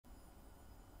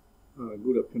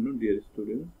Good afternoon, dear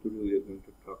students. Today we are going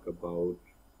to talk about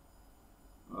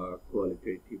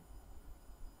qualitative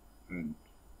and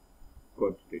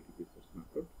quantitative research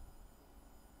methods.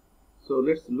 So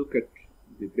let's look at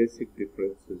the basic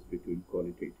differences between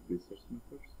qualitative research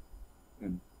methods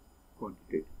and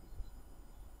quantitative research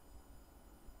methods.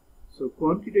 So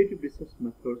quantitative research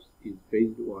methods is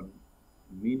based on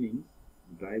meanings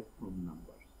derived from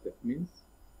numbers. That means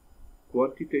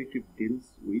quantitative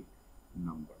deals with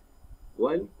numbers,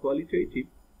 while qualitative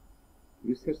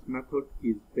research method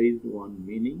is based on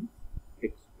meanings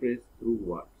expressed through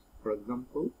words. For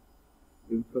example,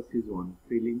 emphasis on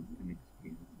feelings and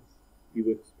experiences. You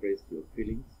express your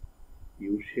feelings,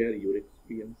 you share your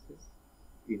experiences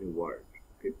in a word.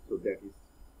 Okay, so that is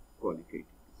qualitative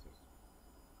research.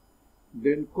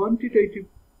 Then quantitative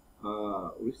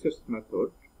research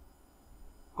method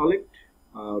collect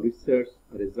research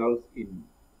results in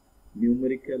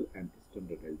numerical and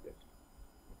standardized data.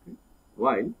 Okay,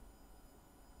 while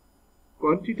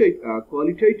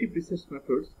qualitative research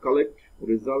methods collect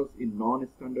results in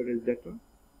non-standardized data,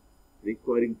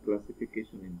 requiring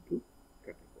classification into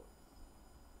categories.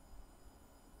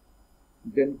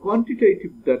 Then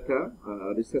quantitative data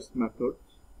research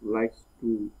methods likes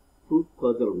to prove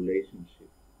causal relationship.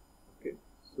 Okay,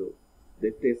 so they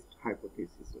test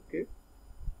hypothesis. Okay,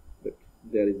 that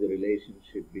there is a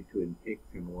relationship between X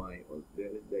and Y, or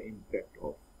there is the impact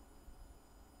of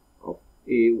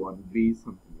A on B,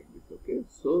 something like this. Okay,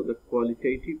 so the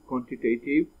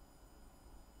quantitative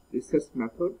research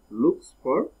method looks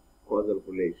for causal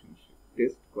relationship,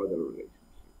 test causal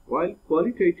relationship, while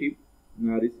qualitative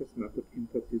research method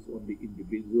emphasis on the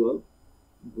individual,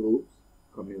 groups,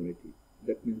 community.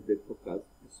 That means they focus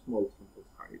a small sample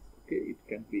size. Okay, it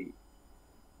can be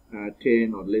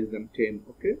 10 or less than 10.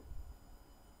 Okay,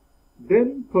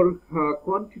 then for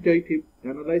quantitative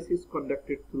analysis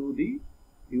conducted through the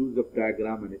use of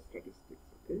diagram and statistics.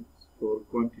 Okay, for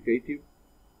quantitative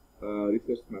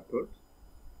research methods,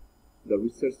 the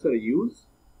researcher use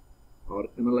or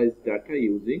analyze data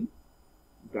using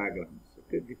diagrams.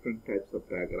 Okay, different types of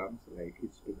diagrams like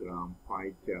histogram,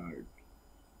 pie chart,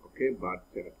 okay, bar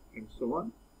chart, and so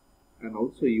on, and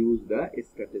also use the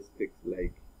statistics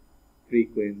like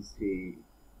frequency,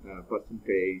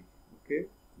 percentage, okay,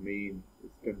 mean,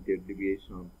 standard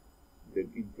deviation, then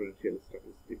inferential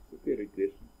statistics, okay,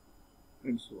 regression,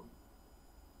 and so on.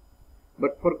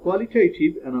 But for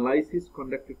qualitative analysis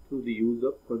conducted through the use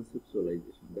of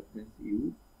conceptualization, that means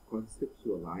you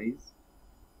conceptualize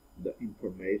the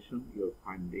information, your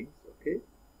findings, okay,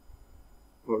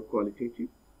 for qualitative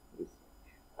research.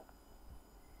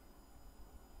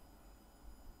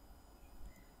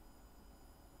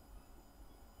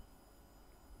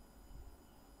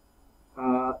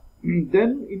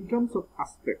 Then in terms of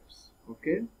aspects,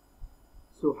 okay,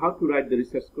 so how to write the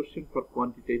research question for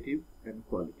quantitative and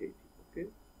qualitative. Okay,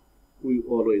 we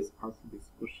always ask this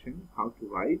question, how to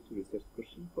write research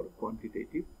question for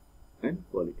quantitative and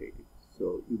qualitative.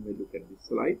 So you may look at this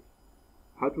slide.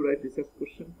 How to write research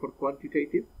question for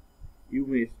quantitative? You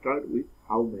may start with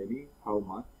how many, how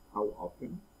much, how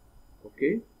often.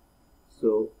 Okay,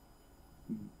 so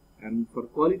and for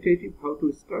qualitative, how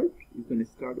to start? You can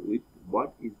start with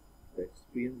what is the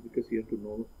experience, because you have to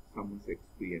know someone's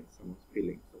experience, someone's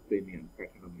feelings, opinion,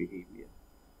 pattern of behavior.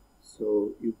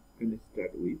 So you can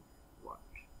start with what.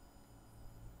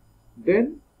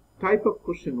 Then type of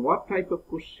question. What type of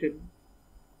question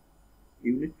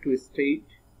you need to state,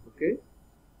 okay,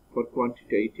 for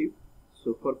quantitative.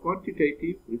 So for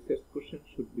quantitative, research question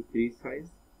should be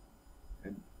precise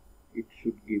and it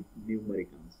should give numeric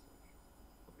answer.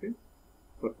 Okay.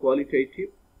 For qualitative,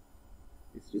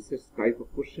 this research type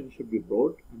of question should be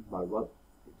broad and verbal.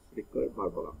 It's required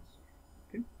verbal answer.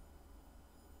 Okay.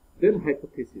 Then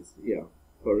hypothesis. Yeah,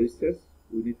 for research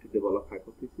we need to develop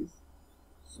hypothesis.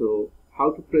 So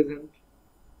how to present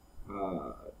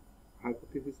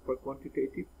hypothesis for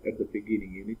quantitative? At the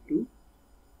beginning you need to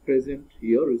present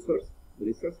your research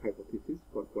hypothesis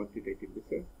for quantitative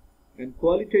research, and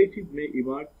qualitative may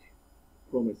emerge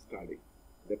from a study.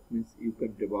 That means you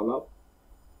can develop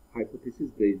hypothesis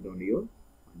based on your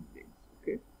findings.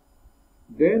 Okay.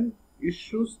 Then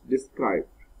issues described.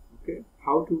 Okay,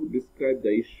 how to describe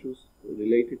the issues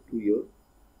related to your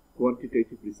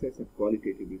quantitative research and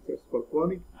qualitative research. For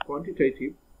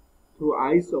quantitative, through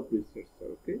eyes of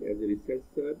researcher. Okay, as a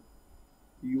researcher,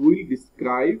 you will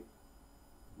describe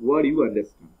what you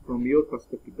understand from your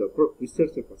perspective, the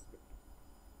researcher perspective.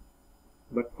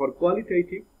 But for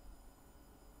qualitative,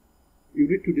 you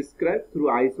need to describe through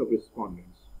eyes of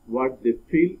respondents what they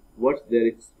feel, what's their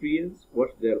experience,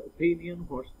 what's their opinion,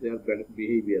 what's their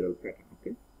behavioral pattern.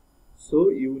 Okay, So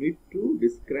you need to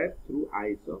describe through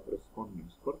eyes of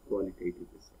respondents for qualitative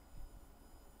research.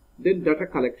 Then data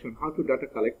collection. How to data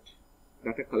collect?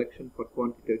 Data collection for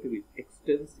quantitative is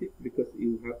extensive because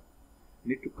you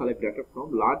need to collect data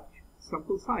from large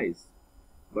sample size.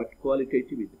 But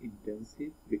qualitative is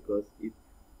intensive because if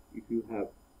you have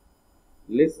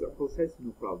less sample size,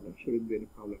 no problem. Shouldn't be any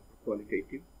problem for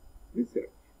qualitative research.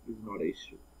 Is not an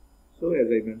issue. So as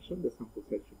I mentioned, the sample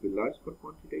size should be large for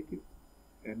quantitative,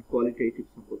 and qualitative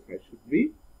sample size should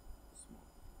be small.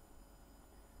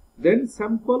 Then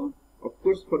sample, of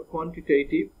course, for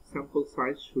quantitative sample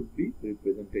size should be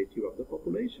representative of the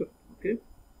population. Okay.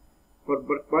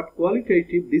 But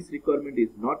qualitative, this requirement is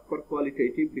not for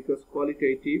qualitative because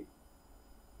qualitative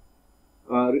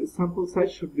sample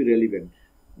size should be relevant.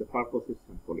 The purpose is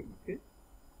sampling. Okay.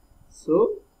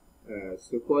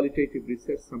 So qualitative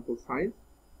research sample size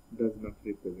does not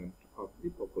represent of the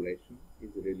population, is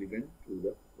relevant to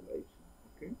the population.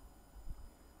 Okay.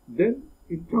 Then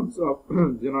in terms of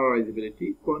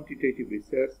generalizability, quantitative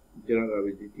research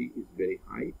generalizability is very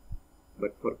high,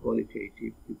 but for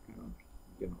qualitative you cannot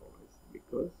generalize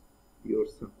because your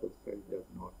sample size does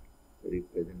not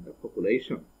represent the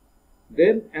population.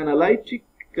 Then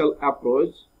analytical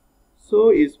approach. So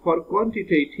is for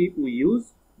quantitative we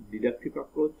use deductive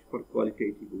approach, for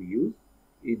qualitative we use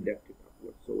inductive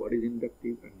approach. So what is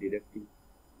inductive and deductive?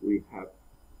 We have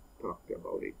talked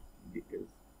about it in details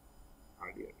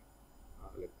earlier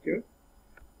lecture.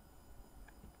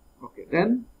 Okay,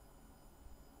 then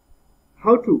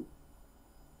how to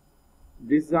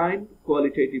design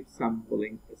qualitative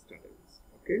sampling studies.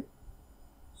 Okay,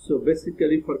 so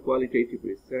basically for qualitative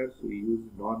research we use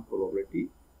non-probability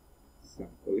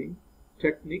sampling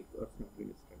technique or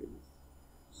sampling strategies.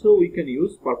 So we can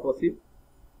use purposive.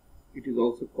 It is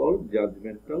also called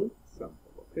judgmental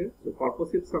sample. Okay, so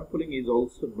purposive sampling is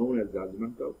also known as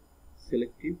judgmental,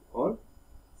 selective, or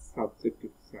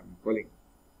subjective sampling.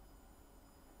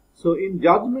 So in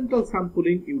judgmental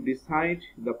sampling, you decide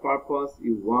the purpose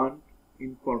you want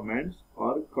informants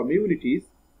or communities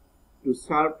to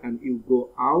serve, and you go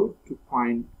out to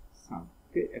find some.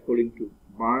 Okay, according to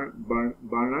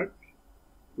Barnard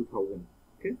 2000.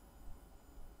 Okay,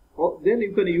 then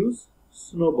you can use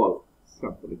snowball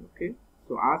sampling. Okay,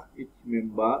 so ask each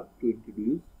member to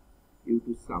introduce you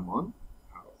to someone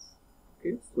else.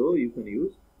 Okay, so you can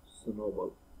use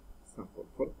snowball sample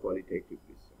for qualitative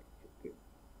research. Okay,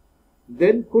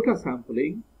 then quota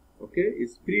sampling. Okay,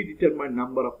 is predetermined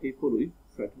number of people with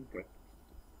certain characteristics.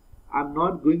 I'm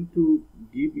not going to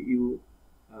give you.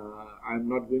 I'm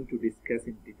not going to discuss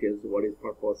in details what is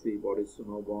purposive, what is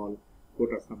snowball,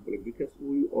 quota sampling, because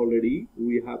we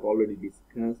have already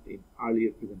discussed in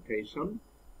earlier presentation.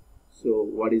 So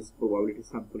what is probability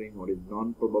sampling, what is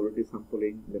non-probability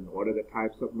sampling, then what are the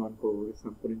types of non-probability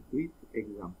sampling with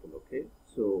example. Okay,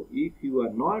 so if you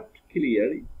are not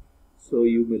clear, so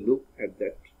you may look at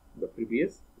the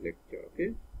previous lecture.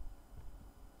 Okay,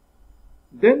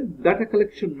 then data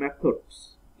collection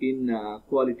methods in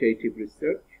qualitative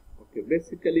research. Okay,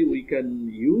 basically we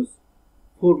can use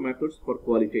 4 methods for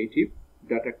qualitative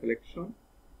data collection.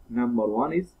 Number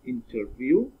 1 is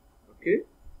interview. Okay,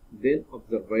 then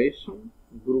observation,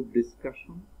 group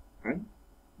discussion, and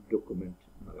document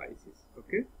analysis.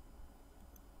 Okay,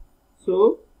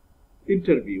 so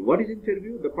interview. What is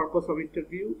interview? The purpose of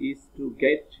interview is to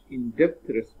get in-depth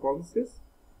responses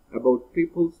about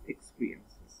people's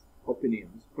experiences,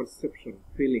 opinions, perception,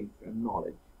 feelings, and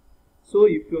knowledge. So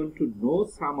if you want to know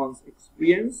someone's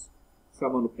experience,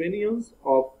 someone's opinions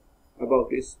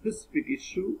about a specific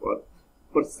issue or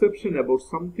perception about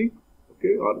something,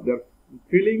 okay, or their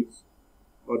feelings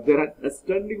or their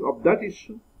understanding of that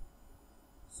issue,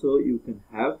 so you can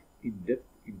have in-depth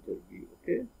interview.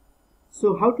 Okay,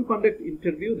 so how to conduct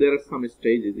interview? There are some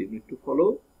stages you need to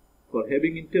follow for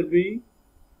having interviewing.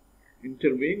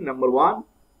 Number 1,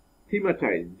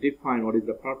 thematize, define what is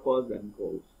the purpose and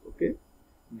goals. Okay,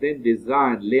 then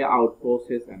design, layout,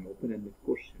 process, and open-ended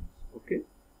questions. Okay,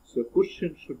 so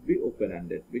questions should be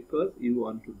open-ended because you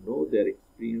want to know their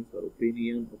experience or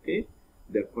opinion. Okay,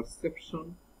 their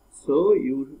perception. So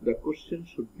the question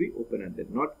should be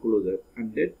open-ended, not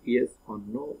closed-ended, yes or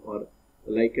no, or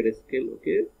like a scale.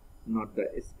 Okay, not the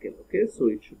scale. Okay, so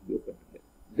it should be open-ended.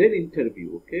 Then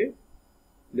interview. Okay,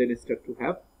 then start to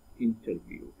have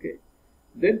interview. Okay,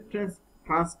 then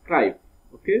transcribe.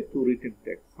 Okay, to written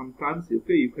text. Sometimes okay,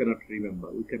 we cannot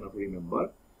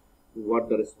remember what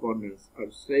the respondents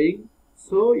are saying,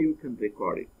 so you can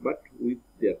record it, but with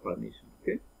their permission.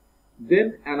 Okay,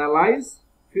 then analyze,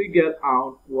 figure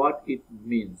out what it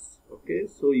means. Okay,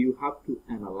 so you have to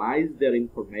analyze their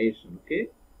information. Okay,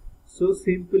 So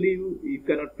simply you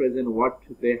cannot present what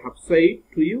they have said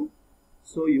to you.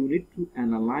 So you need to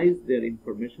analyze their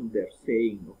information they are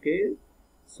saying. Okay.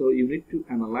 So you need to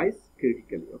analyze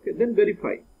critically. Okay. Then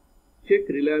verify. Check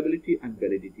reliability and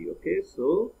validity. Okay.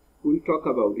 So we'll talk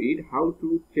about it. How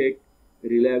to check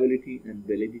reliability and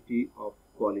validity of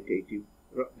qualitative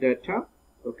data.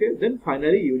 Okay. Then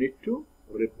finally you need to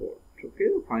report. Okay.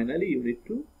 Finally you need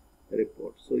to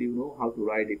report. So you know how to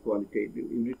write a qualitative.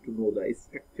 You need to know the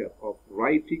structure of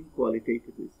writing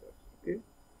qualitative research. Okay.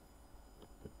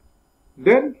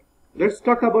 Then let's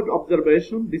talk about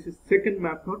observation. This is second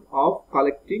method of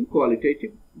collecting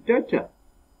qualitative data.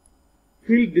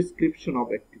 Field description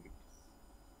of activities.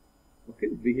 Okay,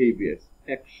 behaviors,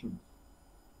 actions.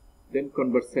 Then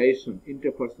conversation,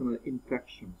 interpersonal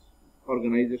interactions,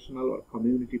 organizational or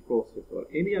community process, or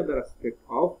any other aspect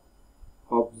of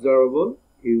observable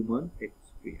human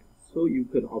experience. So you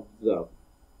can observe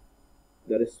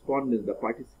the respondents, the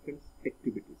participants'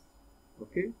 activities,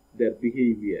 okay, their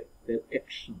behavior, their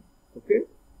action, okay,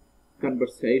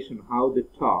 conversation, how they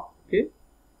talk, okay.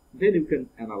 Then you can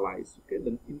analyze, okay,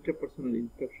 then interpersonal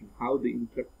interaction, how they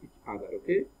interact with each other,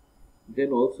 okay.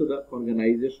 Then also the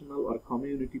organizational or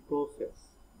community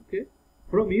process, okay,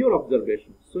 from your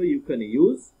observation. So you can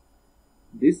use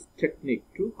this technique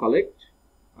to collect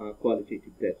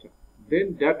qualitative data.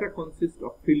 Then data consists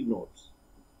of field notes,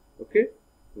 okay,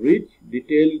 rich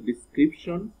detailed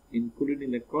descriptions included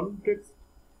in a context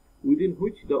within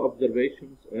which the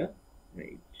observations were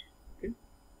made. Okay.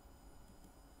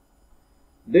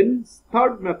 Then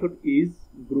third method is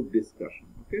group discussion.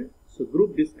 Okay, so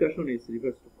group discussion is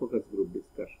refers to focus group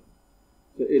discussion.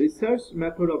 So a research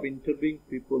method of interviewing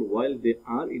people while they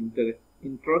are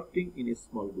interacting in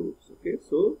small groups. Okay,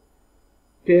 so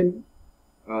 10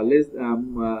 is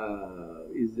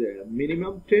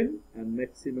minimum 10 and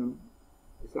maximum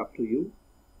is up to you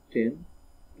 10,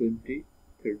 20,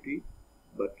 30,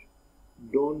 but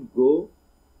don't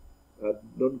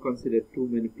consider too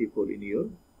many people in your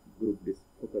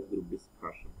focus group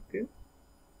discussion. Okay.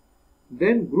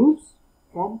 Then groups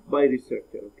formed by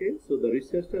researcher. Okay, so the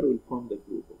researcher will form the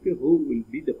group. Okay, who will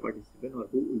be the participant or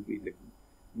who will be the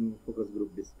focus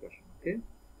group discussion. Okay.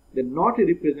 Then not a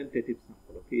representative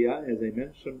sample. Okay, yeah, as I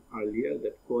mentioned earlier,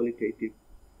 that qualitative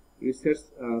research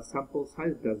sample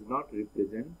size does not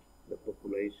represent the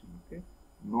population. Okay,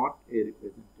 not a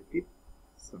representative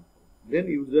sample. Then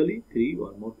usually 3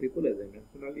 or more people, as I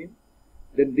mentioned earlier.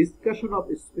 Then discussion of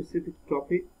a specific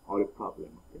topic or a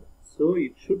problem. Okay, so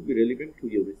it should be relevant to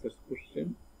your research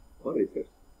question or research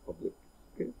objectives.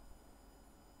 Okay.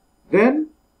 Then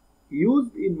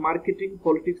used in marketing,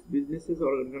 politics, businesses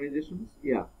or organizations.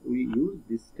 Yeah, we use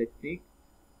this technique,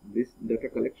 this data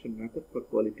collection method for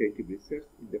qualitative research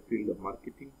in the field of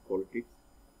marketing, politics,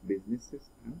 businesses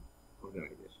and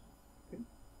organizations. Okay.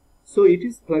 So it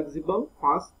is flexible,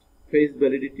 fast, face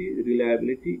validity,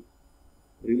 reliability,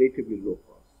 relatively low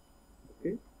cost.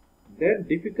 Okay. Then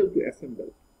difficult to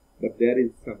assemble, but there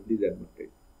is some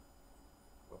disadvantage.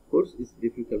 Of course, it's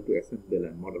difficult to assemble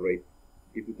and moderate,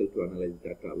 difficult to analyze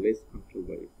data, less control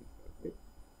by research. Okay.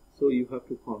 So you have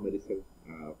to form a research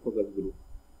focus group.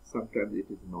 Sometimes it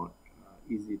is not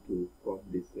easy to form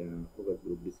this focus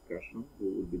group discussion. Who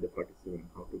will be the participant?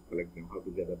 How to collect them? How to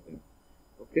gather them?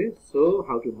 Okay. So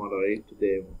how to moderate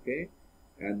them? Okay.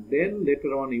 And then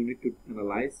later on you need to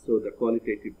analyze. So the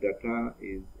qualitative data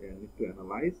is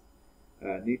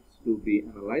needs to be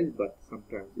analyzed, but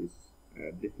sometimes it's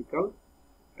difficult.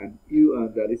 And you,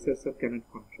 the researcher cannot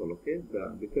control, okay,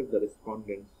 because the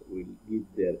respondents will give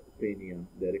their opinion,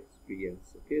 their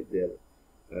experience, okay, their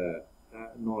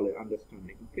knowledge,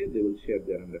 understanding, okay, they will share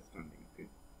their understanding, okay.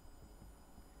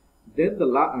 Then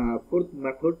the fourth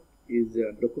method is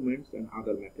documents and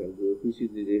other materials, which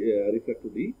is referred to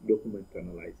the document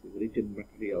analysis, written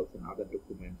materials and other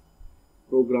documents,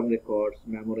 program records,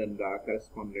 memoranda,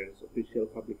 correspondence, official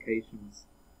publications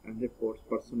and reports,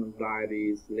 personal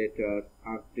diaries, letters,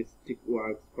 artistic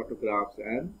works, photographs,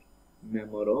 and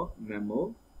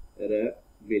memorabilia,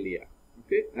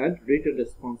 okay, and written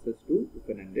responses to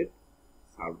open-ended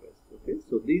surveys. Okay,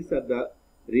 so these are the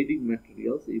reading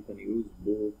materials. You can use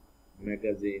book,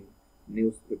 magazine,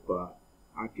 newspaper,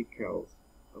 articles,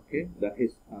 okay, the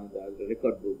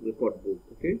report book,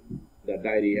 okay, the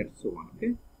diary, and so on.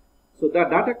 Okay, so the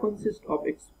data consists of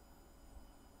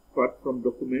from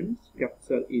documents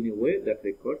captured in a way that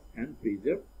records and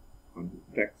preserve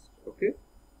context. Okay,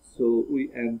 so we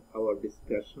end our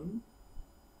discussion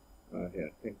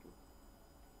here. Thank you.